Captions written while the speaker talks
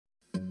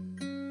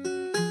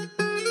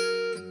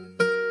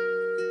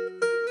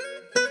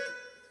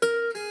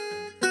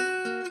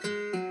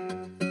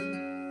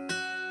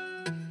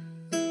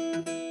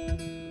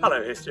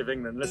Hello History of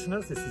England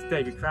listeners, this is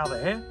David Crowther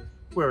here.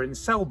 We're in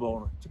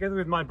Selborne, together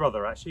with my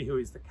brother actually, who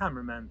is the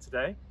cameraman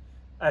today.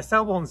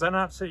 Selborne's an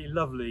absolutely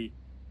lovely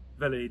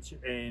village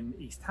in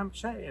East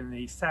Hampshire, in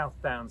the South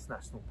Downs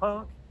National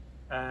Park,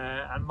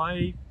 and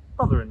my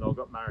brother-in-law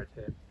got married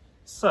here.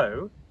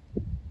 So,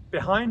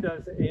 behind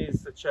us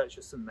is the Church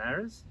of St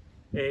Mary's.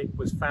 It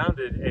was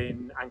founded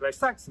in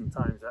Anglo-Saxon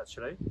times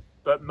actually,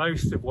 but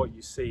most of what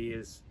you see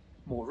is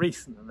more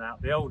recent than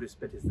that. The oldest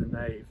bit is the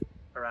nave,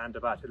 around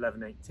about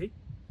 1180.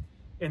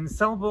 In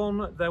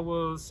Selborne there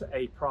was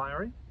a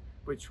priory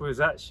which was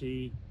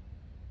actually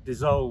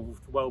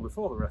dissolved well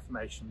before the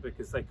Reformation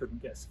because they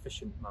couldn't get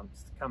sufficient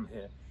monks to come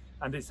here.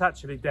 And it's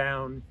actually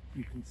down,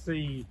 you can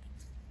see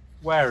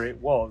where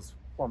it was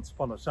once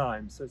upon a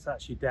time, so it's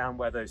actually down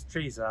where those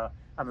trees are,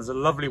 and there's a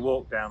lovely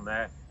walk down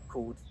there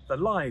called the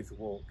Lithe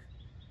Walk.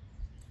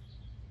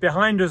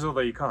 Behind us,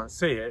 although you can't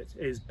see it,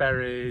 is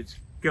buried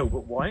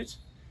Gilbert White.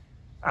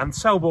 And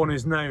Selborne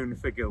is known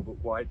for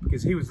Gilbert White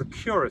because he was the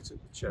curate at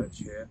the church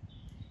here.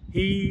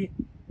 He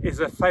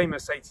is a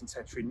famous 18th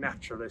century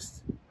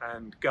naturalist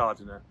and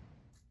gardener.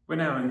 We're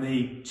now in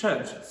the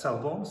church at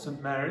Selborne,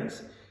 St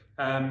Mary's.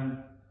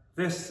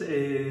 This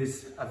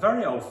is a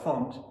very old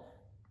font,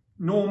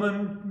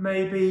 Norman,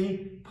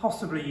 maybe,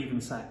 possibly even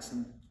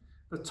Saxon.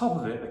 The top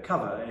of it, the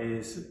cover,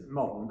 is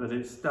modern, but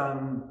it's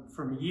done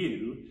from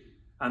yew,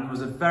 and there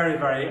was a very,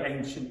 very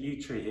ancient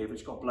yew tree here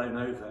which got blown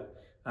over,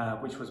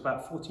 which was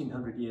about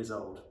 1400 years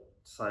old.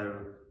 So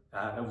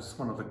it was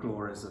one of the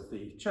glories of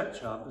the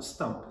churchyard. The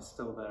stump is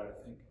still there,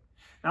 I think.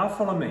 Now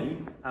follow me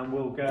and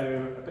we'll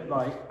go a bit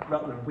like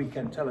Rutland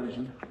Weekend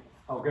Television.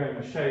 I'll go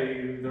and show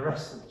you the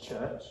rest of the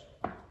church.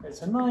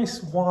 It's a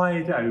nice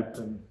wide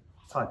open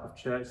type of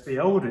church. The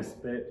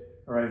oldest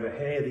bit are over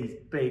here, these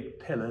big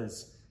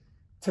pillars,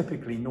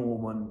 typically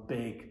Norman,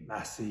 big,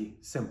 massy,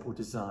 simple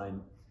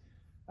design.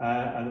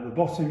 And at the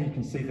bottom you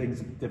can see things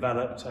have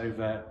developed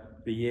over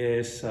the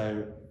years,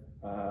 so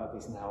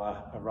there's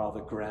now a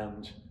rather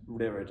grand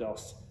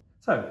reredos.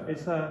 So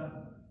it's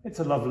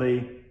a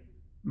lovely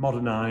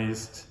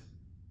modernised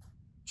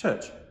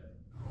church.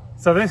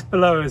 So this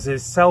below us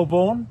is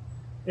Selborne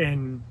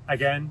in,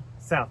 again,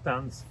 South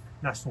Downs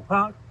National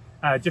Park,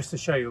 just to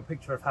show you a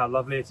picture of how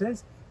lovely it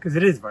is, because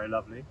it is very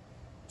lovely.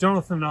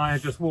 Jonathan and I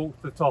have just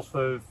walked the top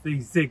of the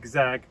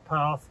zigzag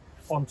path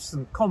onto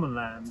some common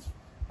land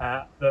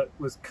that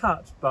was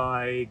cut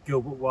by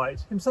Gilbert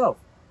White himself.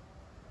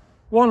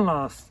 One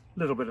last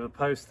little bit of a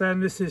post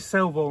then. This is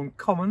Selborne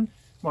Common,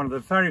 one of the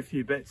very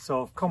few bits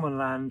of common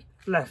land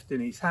left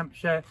in East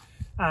Hampshire,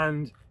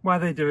 and where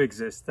they do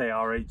exist they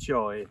are a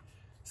joy.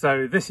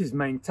 So this is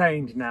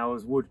maintained now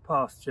as wood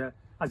pasture,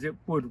 as it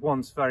would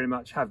once very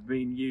much have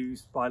been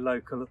used by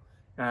local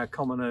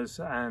commoners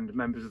and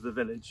members of the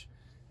village.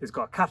 It's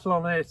got cattle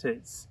on it,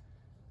 it's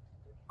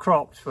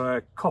cropped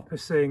for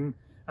coppicing,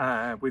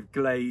 with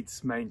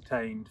glades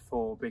maintained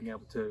for being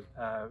able to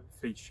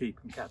feed sheep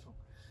and cattle.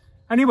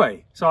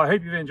 Anyway, so I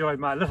hope you've enjoyed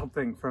my little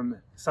thing from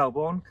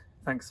Selborne.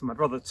 Thanks to my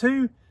brother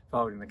too for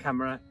holding the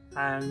camera,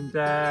 and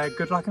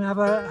good luck and have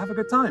a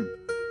good time.